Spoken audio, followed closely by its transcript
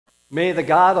May the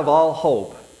God of all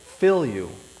hope fill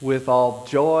you with all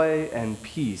joy and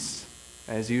peace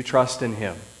as you trust in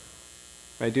him.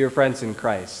 My dear friends in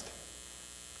Christ,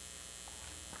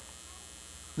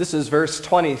 this is verse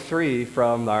 23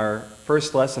 from our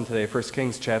first lesson today, 1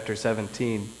 Kings chapter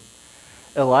 17.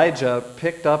 Elijah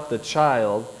picked up the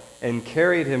child and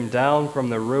carried him down from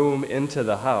the room into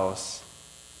the house.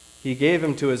 He gave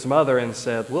him to his mother and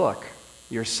said, "Look,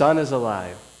 your son is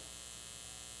alive."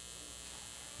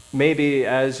 Maybe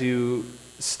as you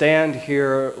stand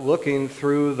here looking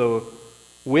through the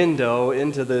window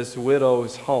into this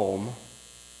widow's home,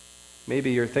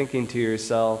 maybe you're thinking to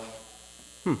yourself,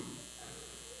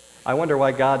 I wonder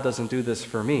why God doesn't do this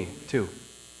for me, too.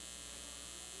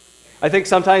 I think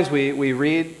sometimes we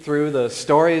read through the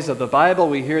stories of the Bible,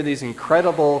 we hear these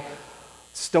incredible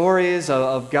stories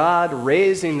of God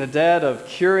raising the dead, of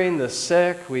curing the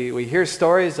sick. We hear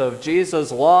stories of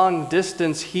Jesus'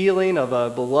 long-distance healing of a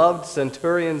beloved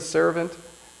centurion servant.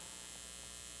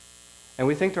 And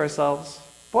we think to ourselves,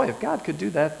 boy, if God could do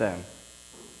that then,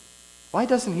 why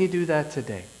doesn't he do that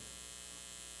today?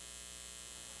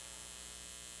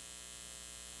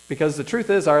 Because the truth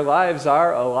is, our lives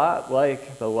are a lot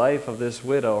like the life of this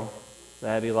widow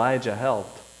that Elijah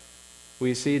helped.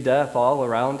 We see death all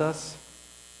around us.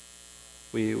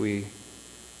 We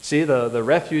see the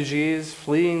refugees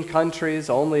fleeing countries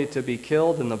only to be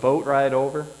killed in the boat ride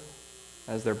over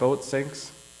as their boat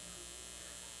sinks.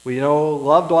 We know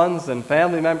loved ones and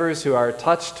family members who are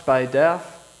touched by death.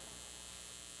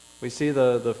 We see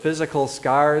the physical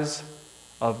scars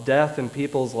of death in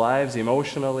people's lives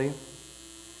emotionally.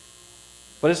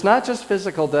 But it's not just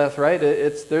physical death, right?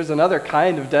 There's another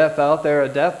kind of death out there, a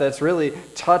death that's really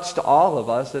touched all of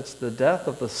us. It's the death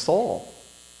of the soul.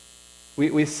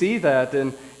 We see that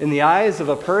in the eyes of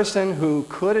a person who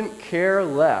couldn't care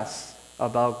less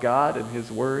about God and his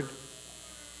word.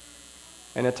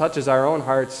 And it touches our own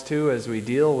hearts too as we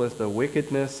deal with the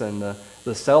wickedness and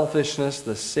the selfishness,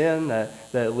 the sin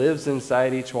that lives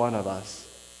inside each one of us.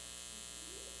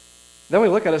 Then we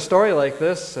look at a story like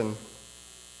this and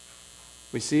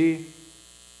we see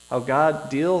how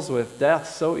God deals with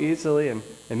death so easily, and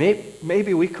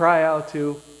maybe we cry out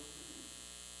to,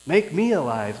 "Make me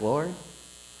alive, Lord." Of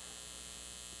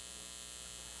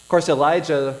course,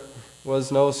 Elijah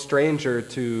was no stranger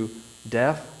to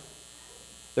death.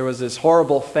 There was this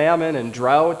horrible famine and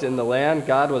drought in the land.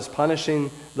 God was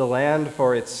punishing the land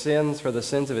for its sins, for the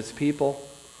sins of its people.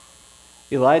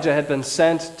 Elijah had been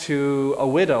sent to a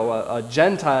widow, a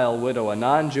Gentile widow, a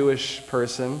non-Jewish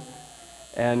person.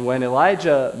 And when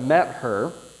Elijah met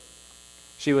her,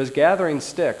 she was gathering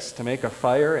sticks to make a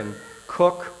fire and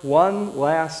cook one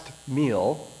last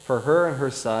meal for her and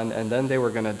her son, and then they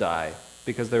were going to die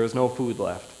because there was no food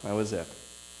left. That was it.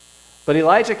 But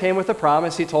Elijah came with a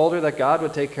promise. He told her that God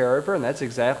would take care of her, and that's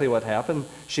exactly what happened.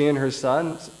 She and her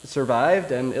son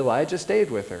survived, and Elijah stayed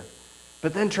with her.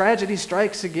 But then tragedy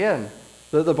strikes again.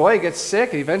 The boy gets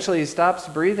sick, and eventually he stops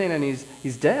breathing, and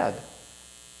he's dead.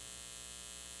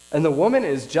 And the woman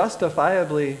is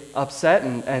justifiably upset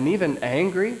and even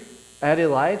angry at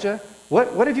Elijah.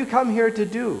 What have you come here to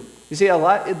do? You see,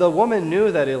 the woman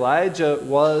knew that Elijah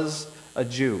was a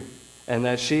Jew and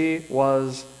that she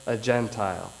was a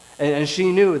Gentile. And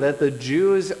she knew that the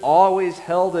Jews always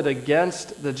held it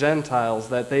against the Gentiles,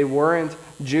 that they weren't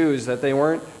Jews, that they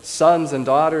weren't sons and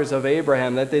daughters of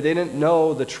Abraham, that they didn't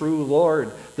know the true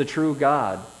Lord, the true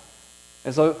God.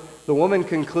 And so the woman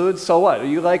concludes, so what? Are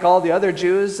you like all the other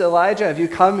Jews, Elijah? Have you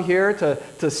come here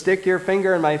to stick your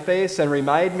finger in my face and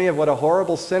remind me of what a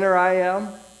horrible sinner I am?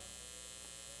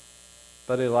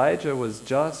 But Elijah was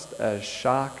just as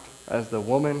shocked as the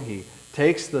woman. He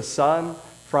takes the son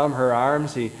from her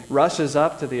arms. He rushes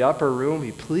up to the upper room.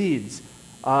 He pleads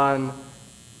on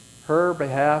her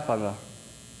behalf,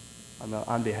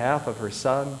 on behalf of her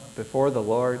son before the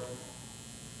Lord.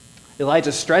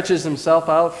 Elijah stretches himself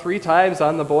out 3 times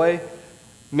on the boy,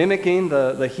 mimicking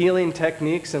the healing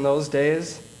techniques in those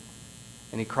days.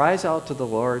 And he cries out to the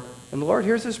Lord, and the Lord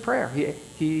hears his prayer.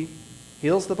 He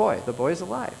heals the boy. The boy's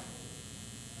alive.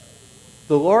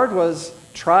 The Lord was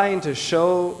trying to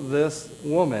show this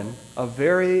woman a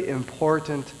very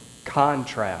important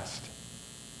contrast.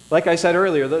 Like I said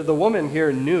earlier, the woman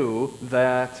here knew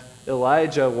that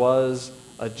Elijah was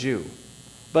a Jew.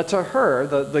 But to her,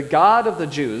 the God of the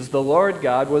Jews, the Lord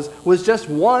God, was just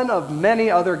one of many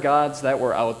other gods that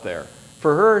were out there.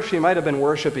 For her, she might have been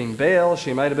worshiping Baal,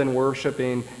 she might have been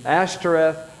worshiping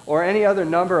Ashtoreth, or any other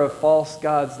number of false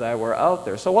gods that were out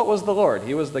there. So what was the Lord?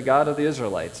 He was the God of the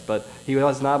Israelites, but he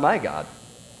was not my God.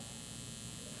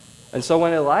 And so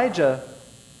when Elijah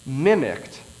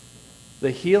mimicked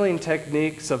the healing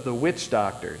techniques of the witch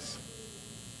doctors.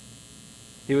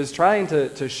 He was trying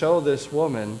to show this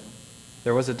woman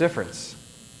there was a difference.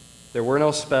 There were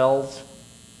no spells.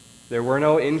 There were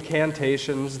no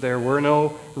incantations. There were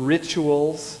no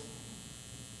rituals.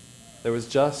 There was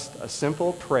just a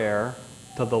simple prayer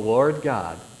to the Lord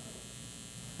God,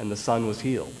 and the son was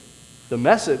healed. The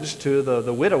message to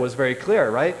the widow was very clear,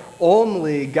 right?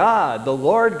 Only God, the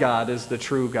Lord God, is the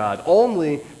true God.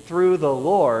 Only through the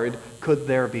Lord could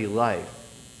there be life.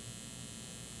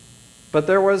 But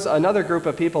there was another group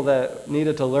of people that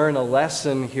needed to learn a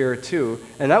lesson here too,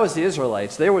 and that was the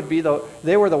Israelites. They were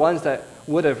the ones that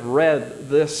would have read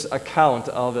this account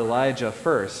of Elijah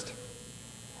first.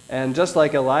 And just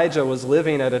like Elijah was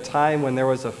living at a time when there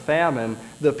was a famine,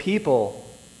 the people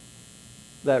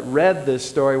that read this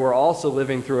story were also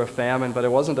living through a famine, but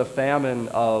it wasn't a famine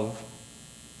of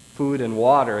food and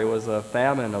water. It was a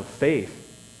famine of faith.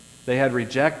 They had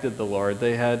rejected the Lord.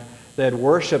 They had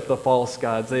worshipped the false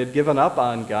gods. They had given up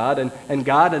on God, and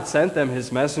God had sent them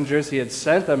his messengers. He had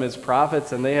sent them his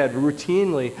prophets, and they had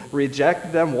routinely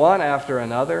rejected them one after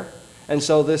another. And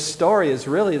so this story is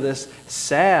really this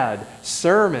sad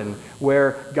sermon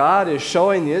where God is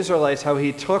showing the Israelites how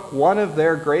he took one of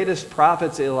their greatest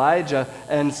prophets, Elijah,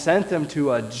 and sent him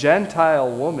to a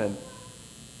Gentile woman.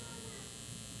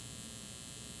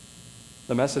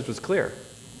 The message was clear.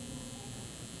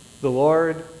 The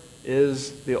Lord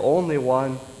is the only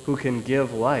one who can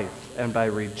give life. And by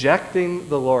rejecting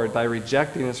the Lord, by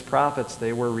rejecting his prophets,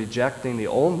 they were rejecting the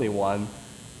only one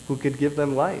who could give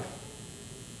them life.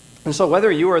 And so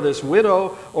whether you are this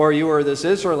widow or you are this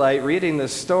Israelite reading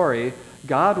this story,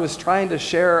 God was trying to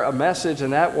share a message,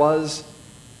 and that was,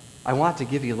 I want to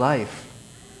give you life.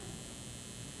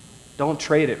 Don't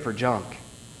trade it for junk.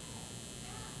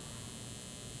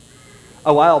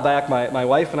 A while back, my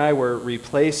wife and I were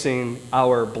replacing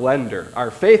our blender,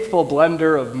 our faithful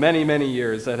blender of many, many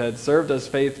years that had served us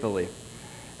faithfully.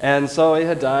 And so it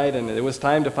had died, and it was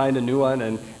time to find a new one.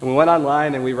 And we went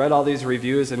online, and we read all these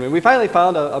reviews, and we finally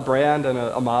found a brand and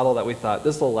a model that we thought,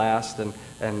 this will last,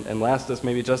 and last us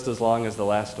maybe just as long as the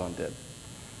last one did.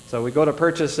 So we go to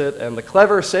purchase it, and the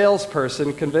clever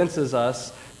salesperson convinces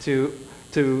us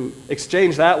to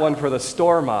exchange that one for the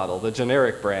store model, the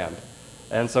generic brand.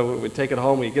 And so we take it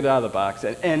home, we get it out of the box,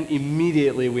 and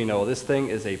immediately we know this thing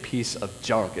is a piece of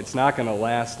junk. It's not going to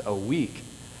last a week.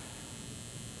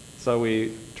 So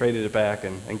we traded it back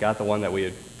and got the one that we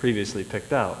had previously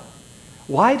picked out.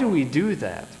 Why do we do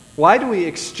that? Why do we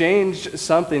exchange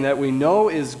something that we know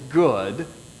is good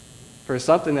for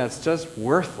something that's just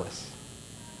worthless?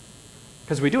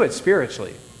 Because we do it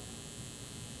spiritually.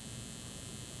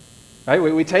 Right?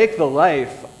 We take the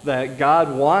life that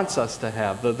God wants us to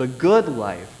have, the good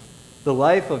life, the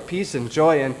life of peace and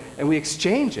joy, and we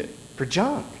exchange it for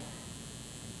junk.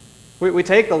 We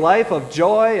take the life of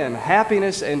joy and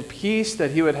happiness and peace that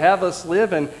he would have us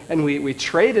live, and we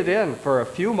trade it in for a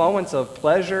few moments of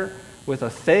pleasure with a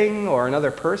thing or another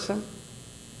person.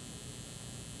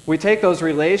 We take those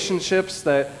relationships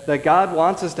that God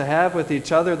wants us to have with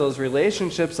each other, those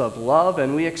relationships of love,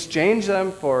 and we exchange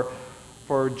them for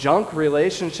junk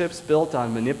relationships built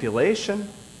on manipulation,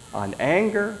 on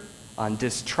anger, on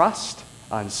distrust,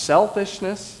 on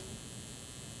selfishness,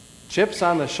 chips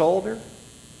on the shoulder.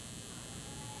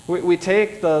 We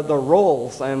take the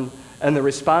roles and the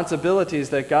responsibilities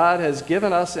that God has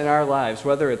given us in our lives,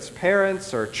 whether it's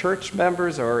parents or church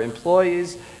members or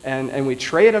employees, and we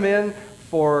trade them in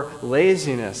for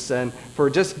laziness and for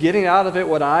just getting out of it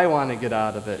what I want to get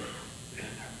out of it.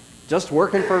 Just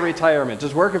working for retirement,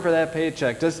 just working for that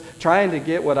paycheck, just trying to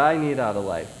get what I need out of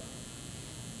life.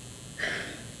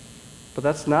 But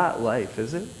that's not life,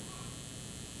 is it?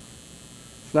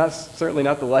 It's certainly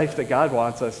not the life that God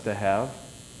wants us to have.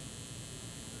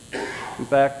 In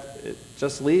fact, it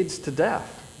just leads to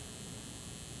death.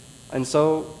 And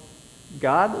so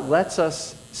God lets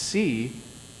us see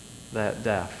that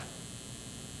death.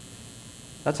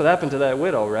 That's what happened to that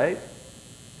widow, right?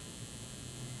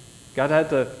 God had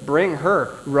to bring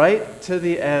her right to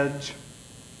the edge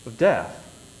of death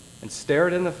and stare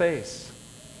it in the face.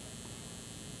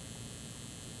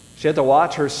 She had to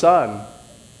watch her son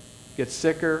get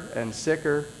sicker and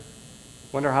sicker.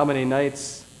 Wonder how many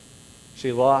nights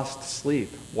she lost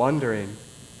sleep, wondering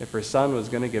if her son was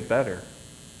going to get better.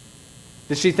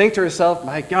 Did she think to herself,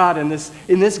 my God, in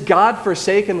this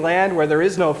God-forsaken land where there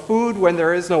is no food, when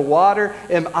there is no water,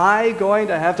 am I going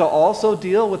to have to also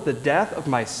deal with the death of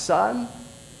my son?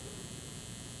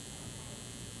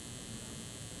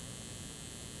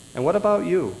 And what about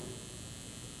you?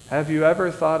 Have you ever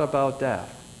thought about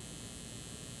death?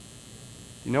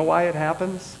 You know why it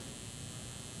happens?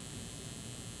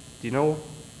 Do you know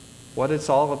what it's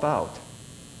all about?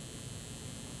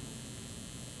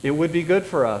 It would be good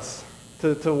for us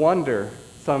to wonder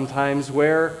sometimes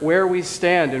where we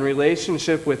stand in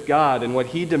relationship with God and what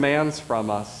He demands from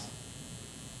us.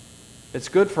 It's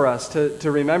good for us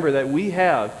to remember that we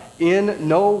have in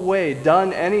no way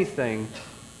done anything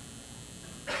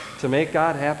to make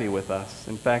God happy with us.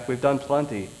 In fact, we've done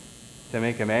plenty to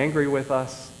make Him angry with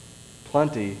us,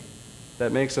 plenty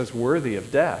that makes us worthy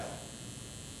of death.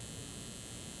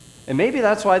 And maybe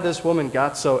that's why this woman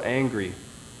got so angry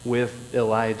with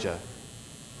Elijah.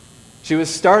 She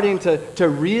was starting to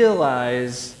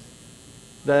realize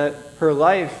that her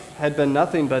life had been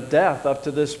nothing but death up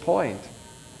to this point.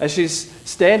 As she's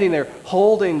standing there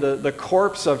holding the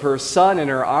corpse of her son in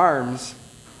her arms,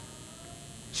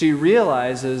 she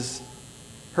realizes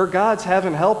her gods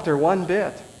haven't helped her one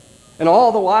bit. And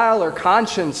all the while her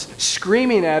conscience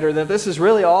screaming at her that this is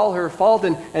really all her fault.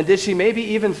 And did she maybe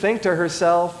even think to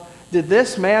herself, did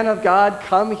this man of God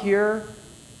come here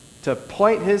to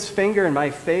point his finger in my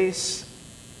face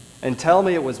and tell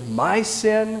me it was my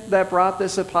sin that brought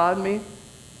this upon me?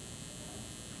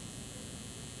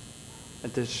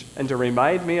 And to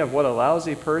remind me of what a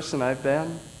lousy person I've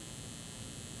been?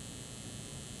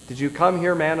 Did you come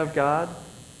here, man of God,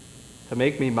 to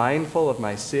make me mindful of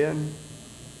my sin?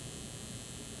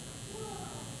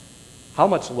 How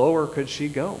much lower could she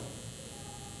go?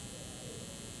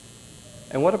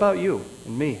 And what about you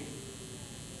and me?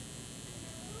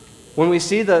 When we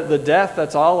see the death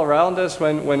that's all around us,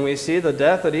 when we see the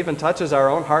death that even touches our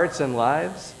own hearts and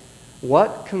lives,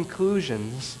 what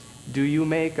conclusions do you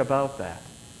make about that?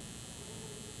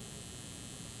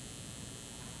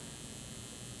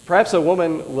 Perhaps a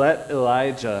woman let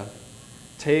Elijah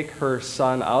take her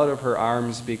son out of her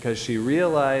arms because she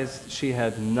realized she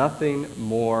had nothing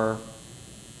more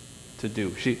to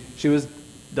do. She was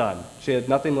done. She had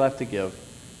nothing left to give.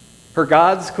 Her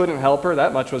gods couldn't help her.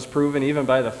 That much was proven even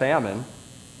by the famine.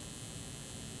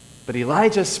 But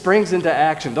Elijah springs into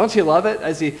action. Don't you love it?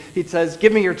 As he says,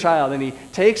 give me your child. And he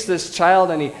takes this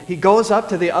child and he goes up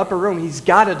to the upper room. He's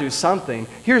got to do something.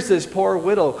 Here's this poor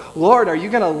widow. Lord, are you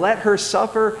going to let her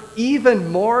suffer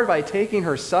even more by taking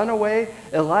her son away?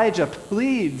 Elijah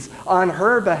pleads on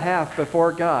her behalf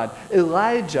before God.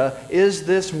 Elijah is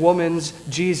this woman's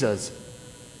Jesus,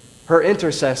 her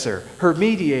intercessor, her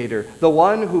mediator, the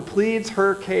one who pleads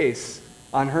her case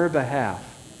on her behalf.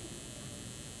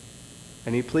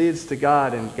 And he pleads to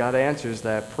God, and God answers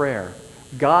that prayer.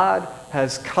 God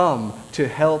has come to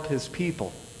help His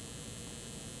people.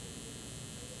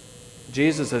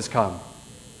 Jesus has come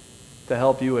to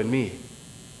help you and me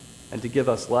and to give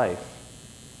us life.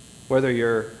 Whether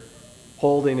you're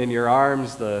holding in your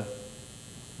arms the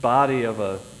body of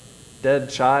a dead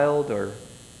child or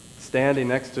standing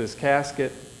next to his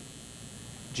casket,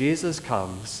 Jesus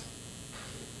comes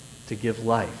to give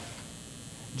life.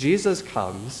 Jesus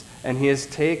comes and He has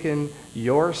taken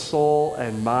your soul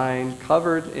and mine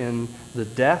covered in the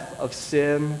death of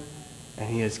sin, and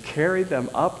He has carried them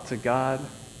up to God,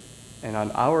 and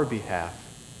on our behalf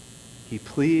He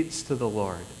pleads to the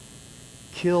Lord,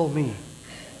 kill me,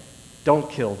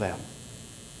 don't kill them.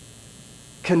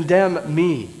 Condemn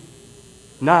me,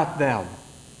 not them.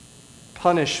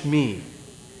 Punish me,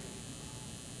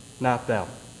 not them.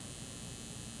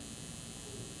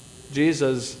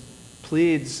 Jesus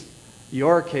pleads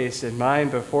your case and mine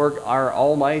before our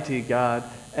Almighty God.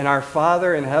 And our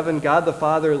Father in heaven, God the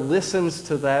Father, listens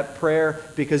to that prayer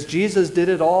because Jesus did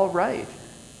it all right.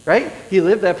 Right? He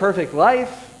lived that perfect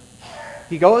life.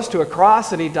 He goes to a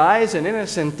cross and He dies an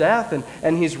innocent death.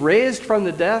 And He's raised from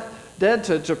the dead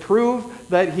to prove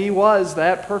that He was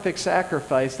that perfect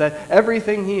sacrifice, that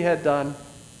everything He had done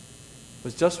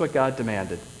was just what God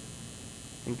demanded.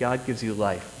 And God gives you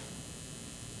life.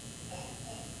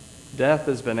 Death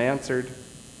has been answered.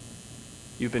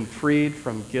 You've been freed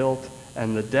from guilt,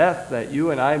 and the death that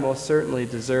you and I most certainly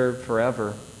deserve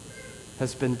forever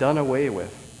has been done away with.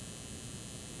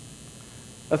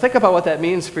 Now think about what that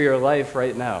means for your life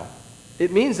right now.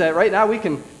 It means that right now we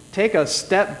can take a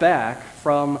step back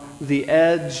from the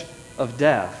edge of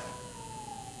death.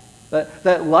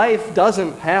 That life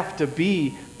doesn't have to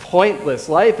be pointless.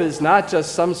 Life is not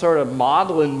just some sort of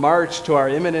maudlin march to our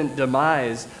imminent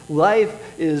demise.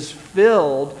 Life is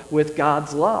filled with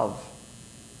God's love.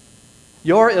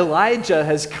 Your Elijah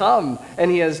has come, and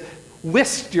he has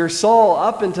whisked your soul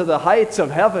up into the heights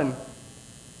of heaven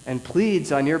and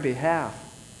pleads on your behalf.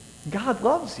 God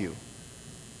loves you.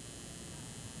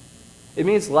 It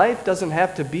means life doesn't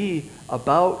have to be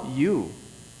about you.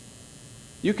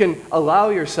 You can allow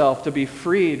yourself to be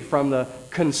freed from the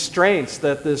constraints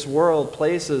that this world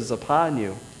places upon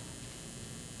you.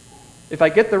 If I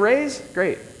get the raise,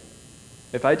 great.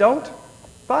 If I don't,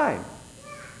 fine.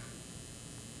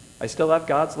 I still have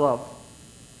God's love.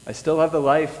 I still have the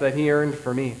life that He earned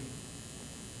for me.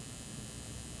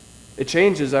 It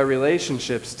changes our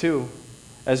relationships too,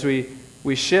 as we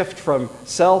shift from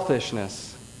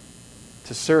selfishness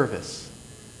to service.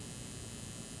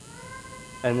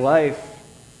 And life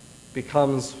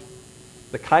becomes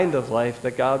the kind of life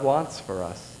that God wants for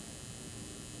us.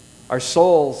 Our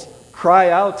souls cry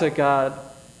out to God,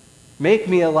 "Make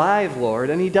me alive, Lord,"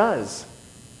 and He does.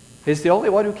 He's the only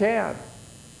one who can.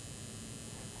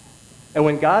 And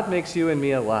when God makes you and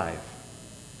me alive,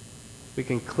 we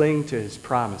can cling to His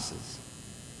promises.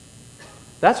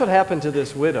 That's what happened to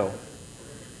this widow.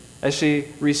 As she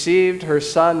received her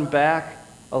son back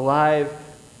alive,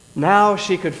 now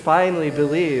she could finally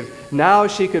believe. Now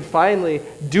she could finally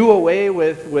do away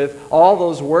with all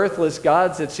those worthless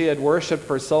gods that she had worshipped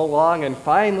for so long, and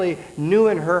finally knew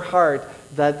in her heart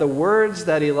that the words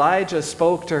that Elijah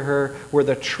spoke to her were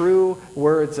the true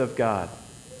words of God.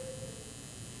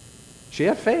 She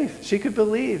had faith. She could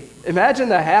believe. Imagine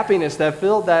the happiness that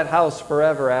filled that house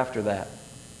forever after that.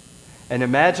 And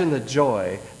imagine the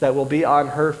joy that will be on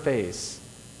her face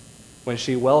when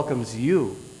she welcomes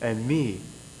you and me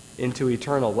into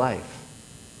eternal life.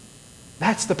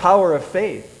 That's the power of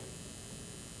faith.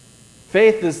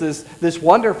 Faith is this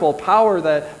wonderful power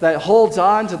that holds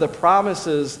on to the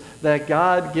promises that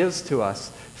God gives to us.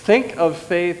 Think of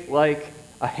faith like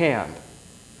a hand.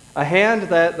 A hand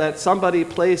that somebody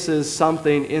places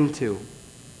something into.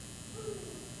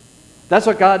 That's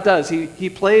what God does. He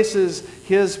places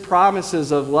His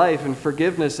promises of life and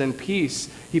forgiveness and peace.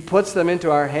 He puts them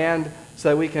into our hand so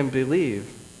that we can believe.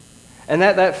 And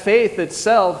that faith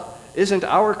itself isn't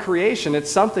our creation.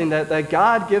 It's something that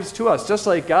God gives to us. Just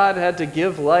like God had to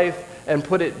give life and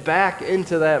put it back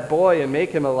into that boy and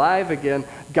make him alive again,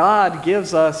 God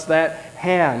gives us that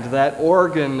hand, that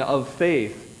organ of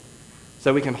faith,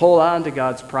 so we can hold on to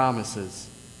God's promises.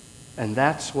 And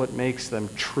that's what makes them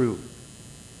true.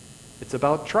 It's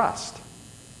about trust.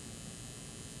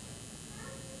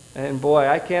 And boy,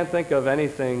 I can't think of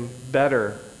anything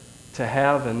better to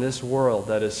have in this world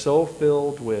that is so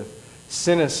filled with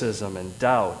cynicism and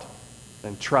doubt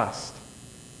and trust.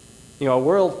 You know, a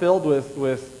world filled with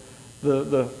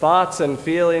the thoughts and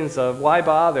feelings of why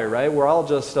bother, right? We're all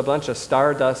just a bunch of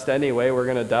stardust anyway. We're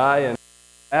going to die and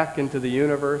back into the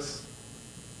universe.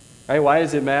 Right? Why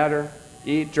does it matter?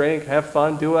 Eat, drink, have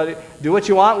fun, do what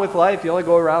you want with life. You only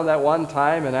go around that one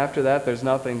time, and after that there's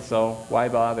nothing, so why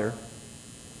bother?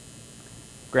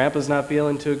 Grandpa's not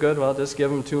feeling too good, well, just give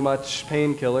him too much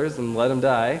painkillers and let him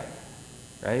die.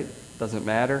 Right? Doesn't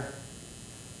matter.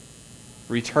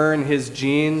 Return his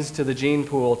genes to the gene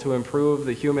pool to improve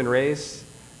the human race.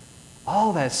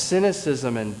 All that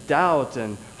cynicism and doubt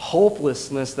and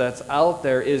hopelessness that's out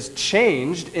there is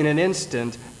changed in an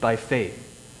instant by faith.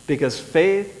 Because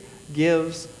faith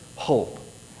gives hope.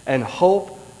 And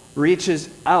hope reaches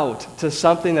out to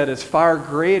something that is far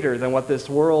greater than what this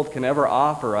world can ever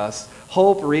offer us.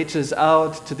 Hope reaches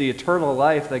out to the eternal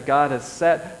life that God has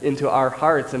set into our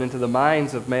hearts and into the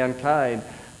minds of mankind.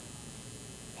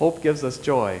 Hope gives us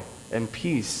joy and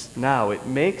peace now. It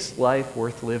makes life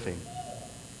worth living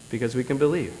because we can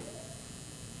believe.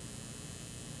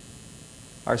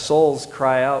 Our souls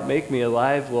cry out, "Make me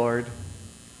alive, Lord."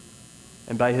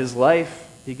 And by His life,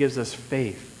 He gives us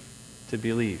faith to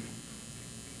believe.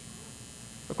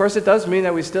 Of course, it does mean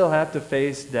that we still have to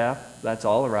face death. That's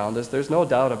all around us. There's no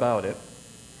doubt about it.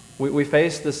 We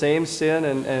face the same sin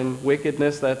and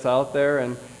wickedness that's out there,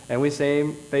 and we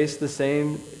face the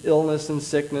same illness and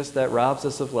sickness that robs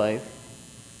us of life.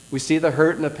 We see the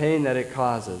hurt and the pain that it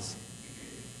causes.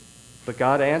 But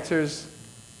God answers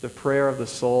the prayer of the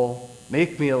soul,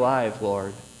 "Make me alive,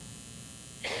 Lord,"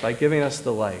 by giving us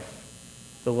the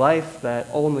life that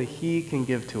only He can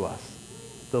give to us,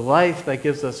 the life that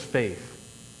gives us faith.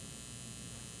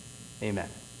 Amen.